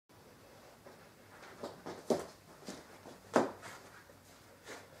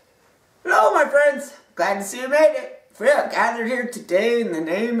Glad to see you made it. We are gathered here today in the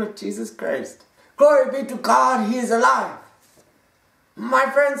name of Jesus Christ. Glory be to God, He is alive. My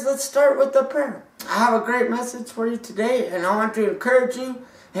friends, let's start with the prayer. I have a great message for you today, and I want to encourage you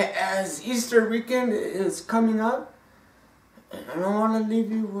as Easter weekend is coming up. And I want to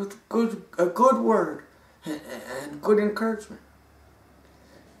leave you with a good word and good encouragement.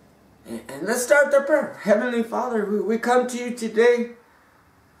 And let's start the prayer. Heavenly Father, we come to you today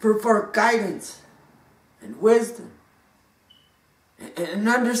for guidance and wisdom and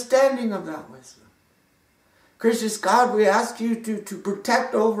understanding of that wisdom. Gracious God, we ask you to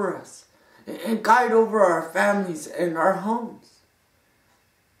protect over us and guide over our families and our homes.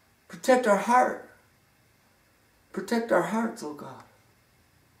 Protect our heart. Protect our hearts, oh God.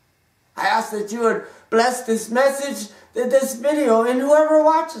 I ask that you would bless this message, this video, and whoever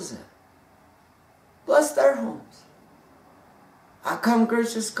watches it. Bless their homes. I come,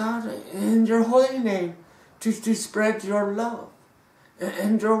 gracious God, in your holy name to spread your love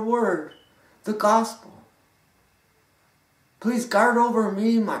and your word, the gospel. Please guard over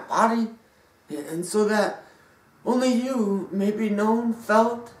me, my body, and so that only you may be known,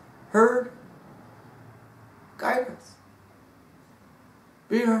 felt, heard. Guide us.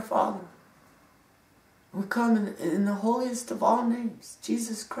 Be our Father. We come in the holiest of all names,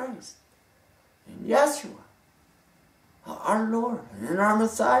 Jesus Christ, and Yeshua, our Lord and our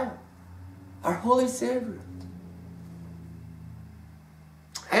Messiah, our Holy Savior.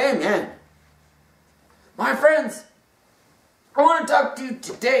 Amen. My friends, I want to talk to you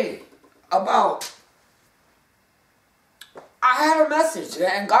today about, I had a message,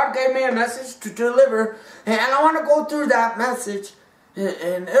 and God gave me a message to deliver, and I want to go through that message,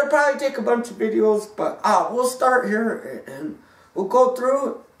 and it'll probably take a bunch of videos, but we'll start here, and we'll go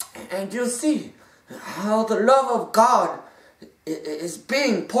through it, and you'll see how the love of God is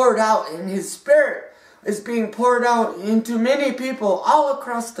being poured out, and His Spirit is being poured out into many people all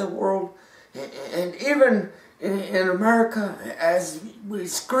across the world, and even in America, as we're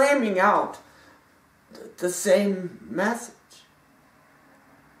screaming out the same message.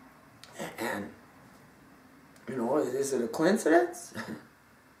 And, you know, is it a coincidence?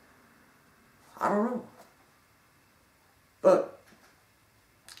 I don't know. But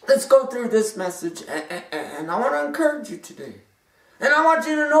let's go through this message, and I want to encourage you today. And I want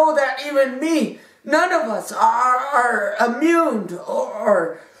you to know that even me, none of us are immune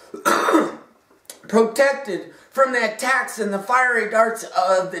or protected from the attacks and the fiery darts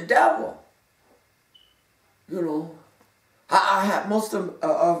of the devil. You know, I have most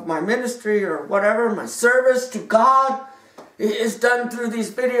of my ministry or whatever, my service to God is done through these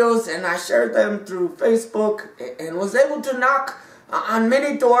videos, and I shared them through Facebook and was able to knock on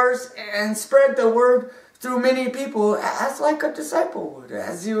many doors and spread the word through many people as like a disciple would,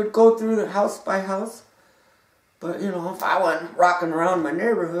 as you would go through the house by house. But, you know, if I went rocking around my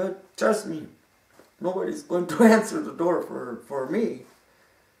neighborhood, trust me, nobody's going to answer the door for me.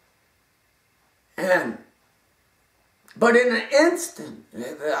 But in an instant,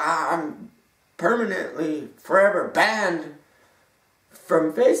 I'm permanently, forever banned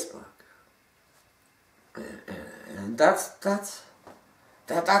from Facebook. And that's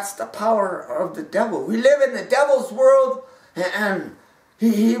the power of the devil. We live in the devil's world, and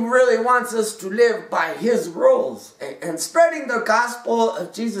he really wants us to live by his rules. And spreading the gospel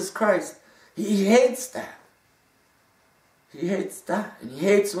of Jesus Christ, he hates that. He hates that. And he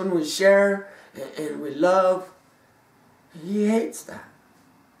hates when we share and we love. He hates that.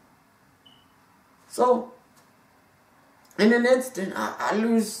 So, in an instant, I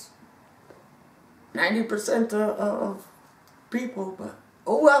lose 90% of people, but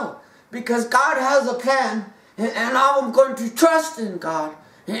oh well, because God has a plan, and I'm going to trust in God.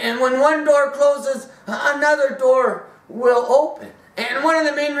 And when one door closes, another door will open. And one of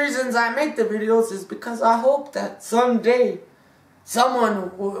the main reasons I make the videos is because I hope that someday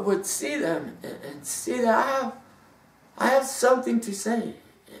someone would see them and see that I have something to say,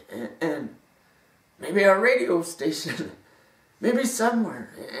 and maybe a radio station, maybe somewhere,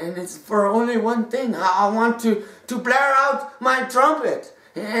 and it's for only one thing. I want to blare out my trumpet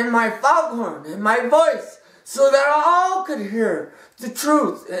and my foghorn and my voice so that all could hear the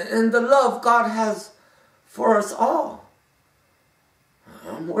truth and the love God has for us all.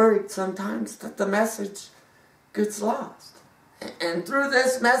 I'm worried sometimes that the message gets lost. And through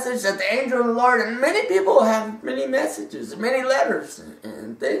this message that the angel of the Lord, and many people have many messages, many letters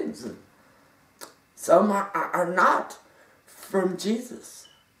and things. Some are not from Jesus.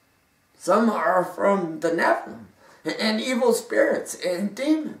 Some are from the Nephilim and evil spirits and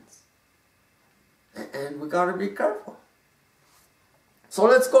demons. And we got to be careful. So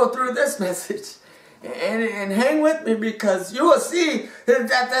let's go through this message And hang with me, because you will see that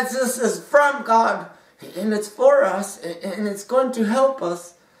this is from God, and it's for us, and it's going to help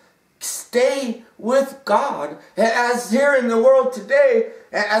us stay with God. As here in the world today,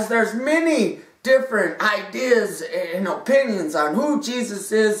 as there's many different ideas and opinions on who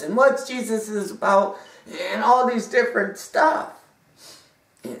Jesus is and what Jesus is about and all these different stuff.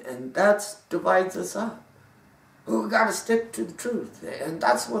 And that divides us up. We got to stick to the truth. And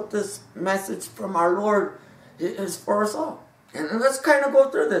that's what this message from our Lord is for us all. And let's kind of go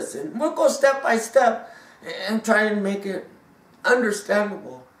through this. And we'll go step by step and try and make it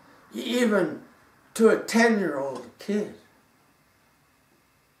understandable, even to a 10-year-old kid.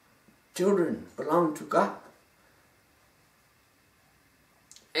 Children belong to God.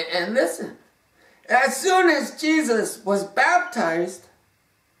 And listen, as soon as Jesus was baptized,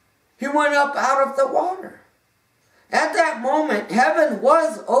 he went up out of the water. At that moment, heaven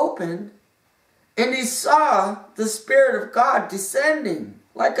was opened, and he saw the Spirit of God descending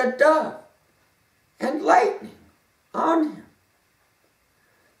like a dove and lightning on him.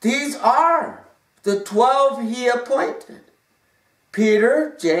 These are the 12 he appointed: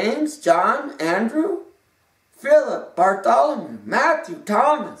 Peter, James, John, Andrew, Philip, Bartholomew, Matthew,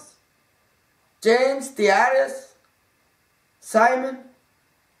 Thomas, James, Thaddeus, Simon,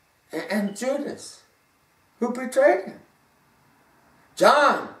 and Judas, who betrayed him.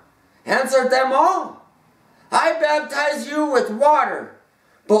 John answered them all, I baptize you with water,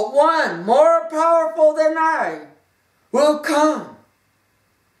 but one more powerful than I will come,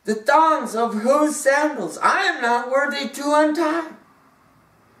 the thongs of whose sandals I am not worthy to untie.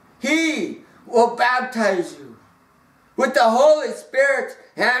 He will baptize you with the Holy Spirit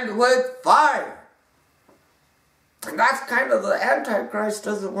and with fire. And that's kind of the Antichrist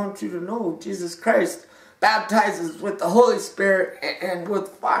doesn't want you to know. Jesus Christ baptizes with the Holy Spirit and with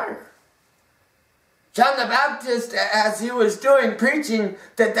fire. John the Baptist, as he was doing, preaching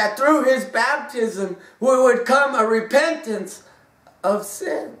that through his baptism would come a repentance of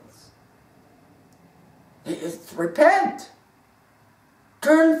sins. It's repent.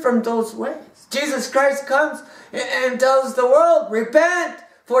 Turn from those ways. Jesus Christ comes and tells the world, repent,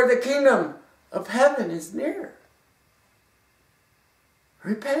 for the kingdom of heaven is near.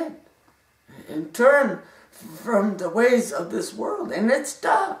 Repent and turn from the ways of this world. And it's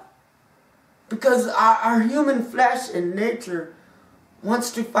tough, because our human flesh and nature wants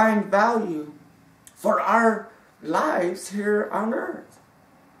to find value for our lives here on earth.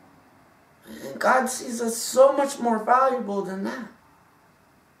 And God sees us so much more valuable than that.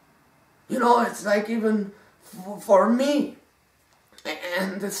 You know, it's like even for me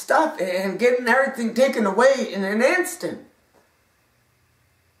and the stuff and getting everything taken away in an instant.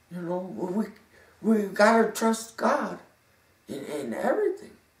 You know, we gotta trust God in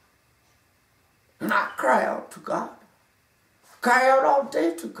everything. And I cry out to God. Cry out all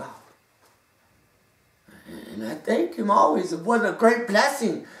day to God. And I thank him always of what a great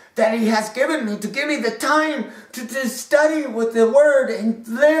blessing that he has given me, to give me the time to study with the Word and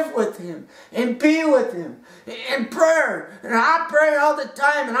live with him and be with him in prayer. And I pray all the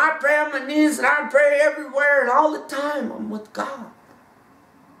time, and I pray on my knees, and I pray everywhere, and all the time I'm with God.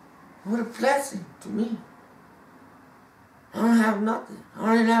 What a blessing to me. I don't have nothing. I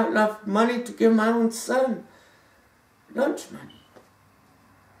don't even have enough money to give my own son lunch money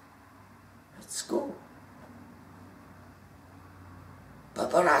at school.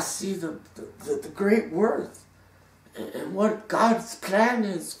 But I see the great worth and what God's plan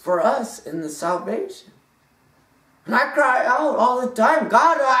is for us in the salvation. And I cry out all the time,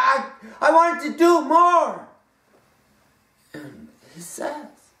 God, I want to do more. And he says,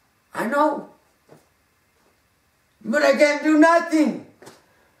 I know, but I can't do nothing.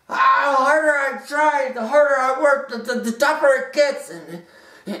 The harder I try, the harder I work, the tougher it gets.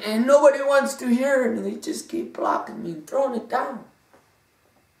 And nobody wants to hear it, and they just keep blocking me and throwing it down.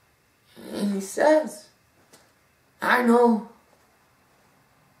 And he says, I know.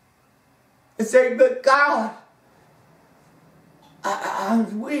 I say, but God,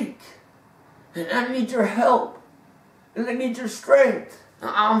 I'm weak. And I need your help. And I need your strength.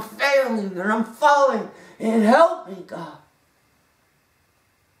 I'm failing and I'm falling. And help me, God.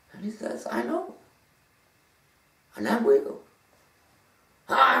 And he says, I know. And I will.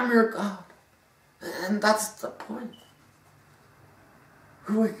 I'm your God. And that's the point.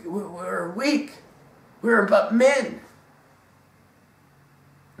 We're weak. We're but men.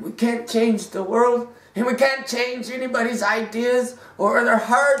 We can't change the world, and we can't change anybody's ideas or their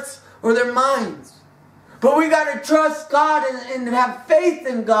hearts or their minds. But we got to trust God and have faith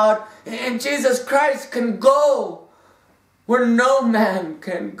in God, and Jesus Christ can go where no man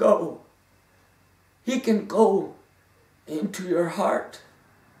can go. He can go into your heart,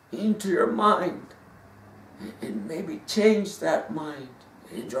 into your mind, and maybe change that mind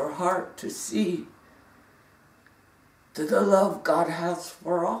and your heart to see the love God has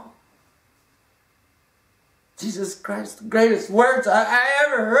for all. Jesus Christ, the greatest words I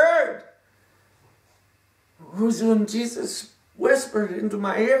ever heard was when Jesus whispered into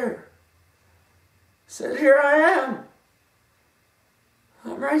my ear, said, "Here I am.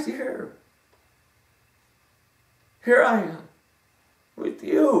 I'm right here. Here I am with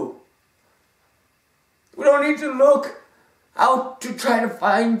you." We don't need to look out to try to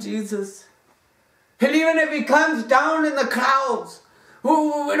find Jesus. And even if he comes down in the clouds, we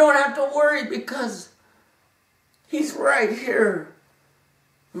don't have to worry, because he's right here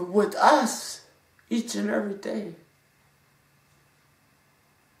with us each and every day.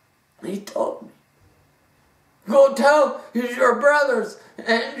 He told me, "Go tell your brothers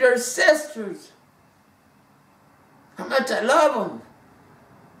and your sisters how much I love them.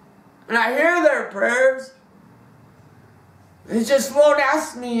 And I hear their prayers. They just won't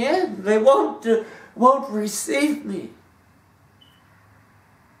ask me in. They won't receive me.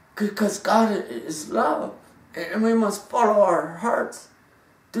 Because God is love. And we must follow our hearts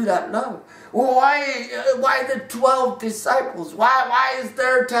through that love." Well, why the 12 disciples? Why is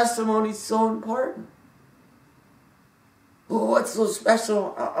their testimony so important? Well, what's so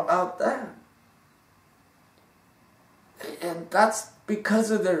special about them? And that's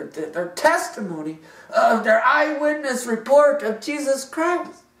because of their testimony, of their eyewitness report of Jesus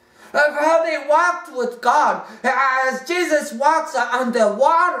Christ, of how they walked with God. As Jesus walks on the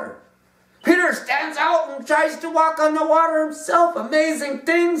water, Peter stands out and tries to walk on the water himself. Amazing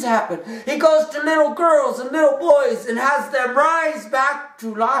things happen. He goes to little girls and little boys and has them rise back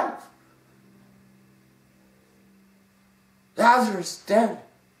to life. Lazarus dead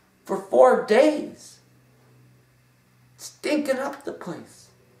for 4 days, stinking up the place.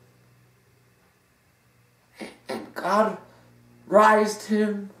 And God raised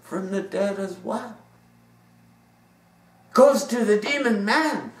him from the dead as well. Goes to the demon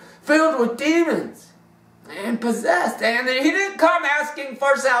man, filled with demons and possessed. And he didn't come asking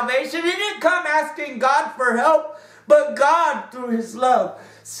for salvation. He didn't come asking God for help. But God, through his love,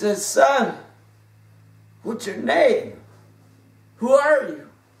 says, "Son, what's your name? Who are you?"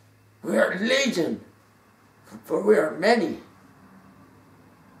 "We are legion, for we are many."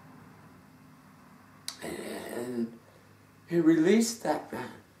 And he released that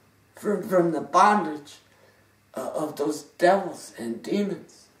man from the bondage of those devils and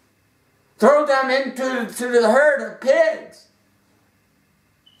demons. Throw them into the herd of pigs.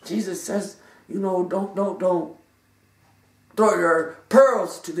 Jesus says, don't throw your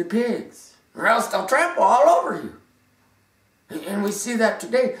pearls to the pigs, or else they'll trample all over you. And we see that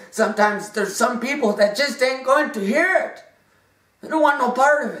today. Sometimes there's some people that just ain't going to hear it. They don't want no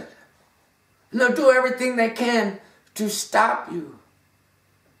part of it. And they'll do everything they can to stop you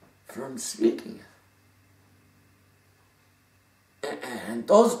from speaking it. And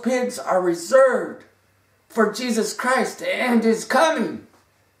those pigs are reserved for Jesus Christ and his coming.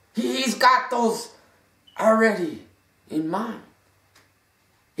 He's got those already in mind.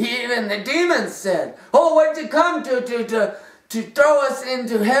 Even the demons said, "Oh, what'd you come to throw us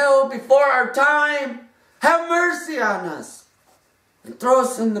into hell before our time? Have mercy on us and throw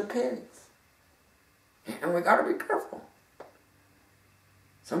us in the pigs." And we got to be careful.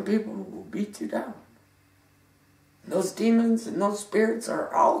 Some people will beat you down. And those demons and those spirits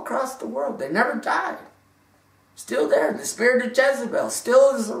are all across the world. They never died. Still there. The spirit of Jezebel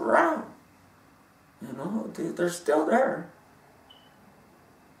still is around. They're still there.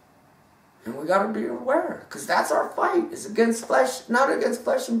 And we got to be aware, because that's our fight. It's against flesh, not against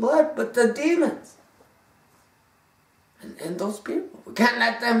flesh and blood, but the demons. And those people. We can't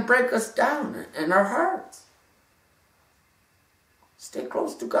let them break us down in our hearts. Stay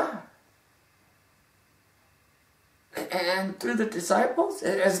close to God. And through the disciples,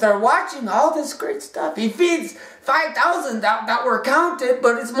 as they're watching all this great stuff, he feeds 5,000 that were counted,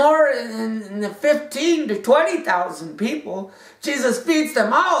 but it's more in the 15 to 20,000 people. Jesus feeds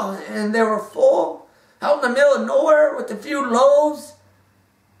them all, and they were full, out in the middle of nowhere with a few loaves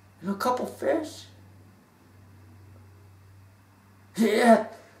and a couple fish. Yeah,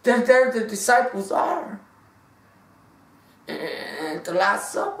 there the disciples are. And at the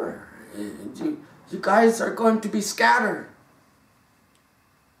Last Supper, and you guys are going to be scattered.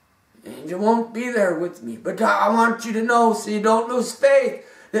 And you won't be there with me. But I want you to know, so you don't lose faith,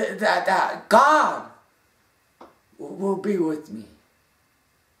 that God will be with me.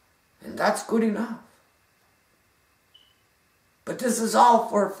 And that's good enough. But this is all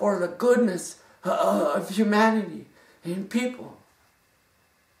for the goodness of humanity and people.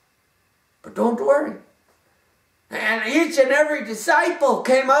 But don't worry. And each and every disciple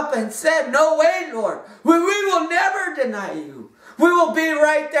came up and said, no way, Lord. We will never deny you. We will be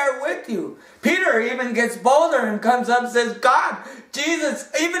right there with you. Peter even gets bolder and comes up and says, God, Jesus,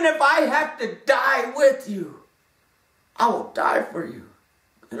 even if I have to die with you, I will die for you.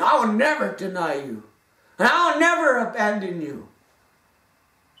 And I will never deny you. And I will never abandon you.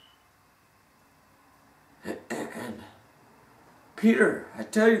 And Peter, I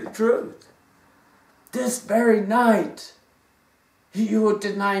tell you the truth, this very night, you will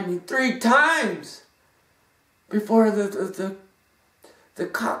deny me 3 times before the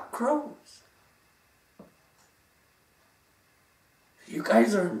cock crows. You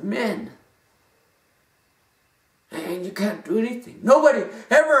guys are men. And you can't do anything. Nobody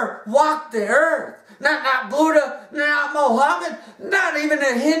ever walked the earth. Not Buddha, not Mohammed, not even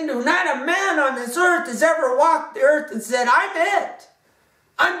a Hindu, not a man on this earth has ever walked the earth and said, I'm it.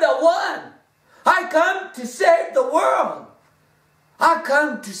 I'm the one. I come to save the world. I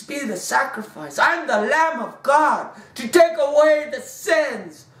come to be the sacrifice. I'm the Lamb of God to take away the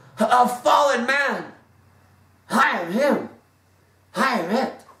sins of fallen man. I am him. I am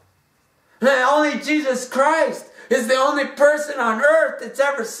it. And only Jesus Christ is the only person on earth that's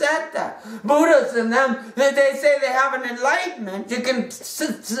ever said that. Buddhists and them, they say they have an enlightenment. You can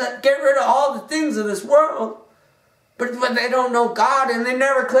get rid of all the things of this world. But they don't know God, and they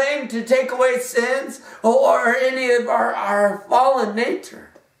never claim to take away sins or any of our fallen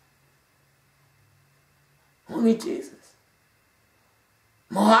nature. Only Jesus.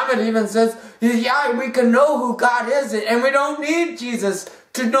 Muhammad even says, yeah, we can know who God is, and we don't need Jesus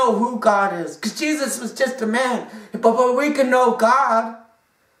to know who God is. Because Jesus was just a man. But we can know God.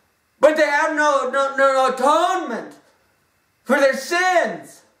 But they have no atonement for their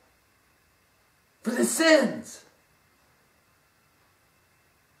sins. For the sins.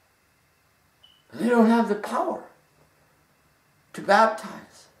 They don't have the power to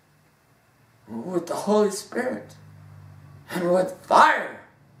baptize with the Holy Spirit and with fire.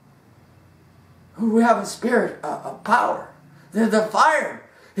 We have a spirit of power. The fire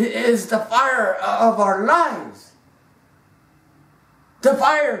is the fire of our lives. The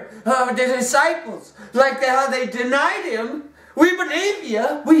fire of the disciples, like how they denied him. We believe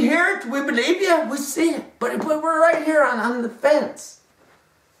you. We hear it. We believe you. We see it. But we're right here on the fence.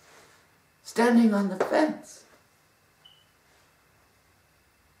 Standing on the fence.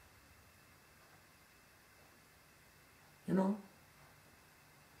 You know?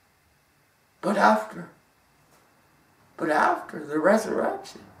 But after the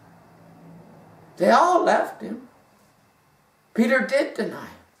resurrection, they all left him. Peter did deny him.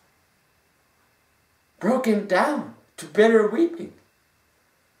 Broke him down to bitter weeping.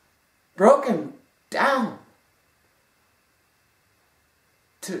 Broke him down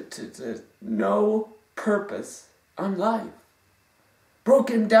to no purpose on life. Broke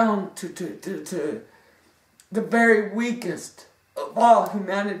him down to the very weakest of all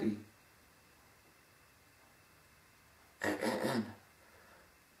humanity.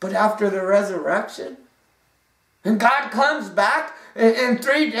 But after the resurrection, and God comes back in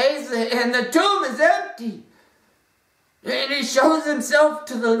 3 days, and the tomb is empty. And he shows himself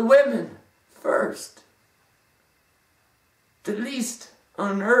to the women first. The least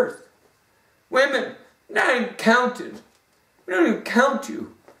on earth. Women, not even counted. We don't even count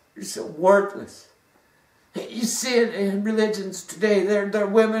you. You're so worthless. You see it in religions today. Their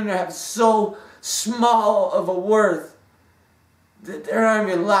women have so small of a worth that they're not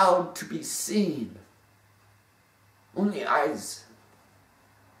even allowed to be seen. Only eyes.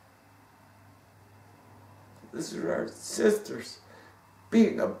 This is our sisters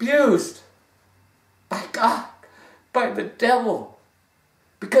being abused by God, by the devil,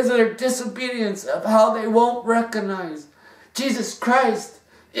 because of their disobedience of how they won't recognize Jesus Christ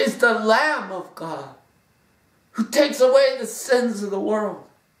is the Lamb of God who takes away the sins of the world.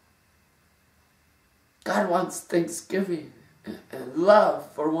 God wants thanksgiving and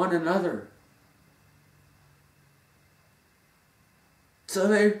love for one another. So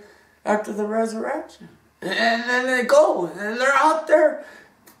they, after the resurrection, and then they go, and they're out there,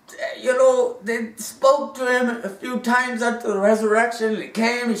 you know, they spoke to him a few times after the resurrection. He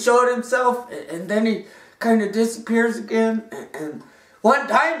came, he showed himself, and then he kind of disappears again. And one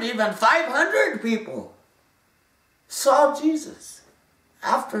time, even 500 people saw Jesus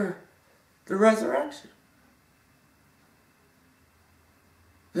after the resurrection.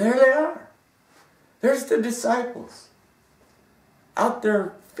 There they are. There's the disciples out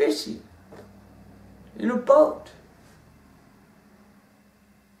there fishing in a boat.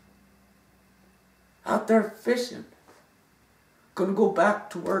 out there fishing. Gonna go back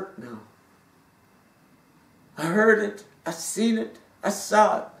to work now. I heard it. I seen it. I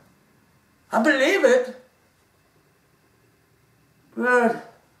saw it. I believe it.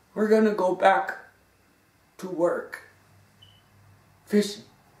 But we're gonna go back to work. Fishing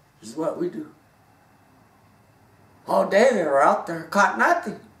is what we do. All day they were out there, caught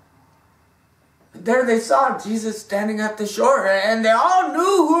nothing. And there they saw Jesus standing at the shore, and they all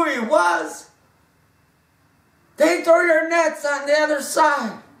knew who he was. They threw their nets on the other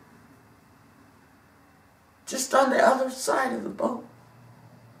side. Just on the other side of the boat.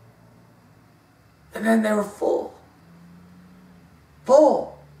 And then they were full.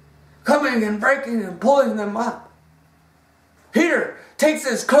 Full. Coming and breaking and pulling them up. Peter takes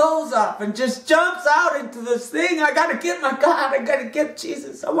his clothes off and just jumps out into this thing. I got to get my God. I got to get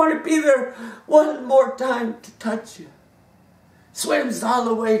Jesus. I want to be there one more time to touch you. Swims all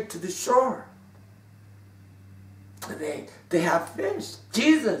the way to the shore. And they have fish.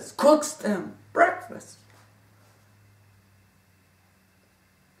 Jesus cooks them breakfast.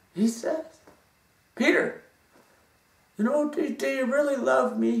 He says, Peter, you know, do you really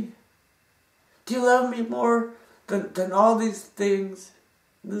love me? Do you love me more than all these things,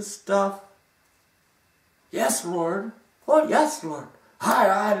 this stuff? Yes, Lord. Oh, yes, Lord.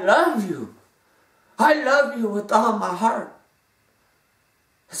 I love you. I love you with all my heart.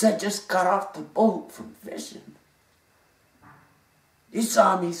 As I just got off the boat from fishing. You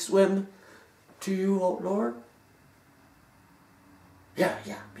saw me swim to you, oh Lord. Yeah,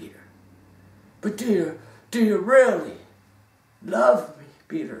 Peter. But do you really love me,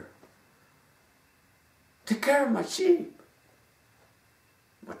 Peter? Take care of my sheep,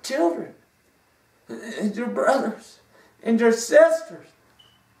 my children, and your brothers, and your sisters.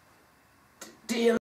 Do you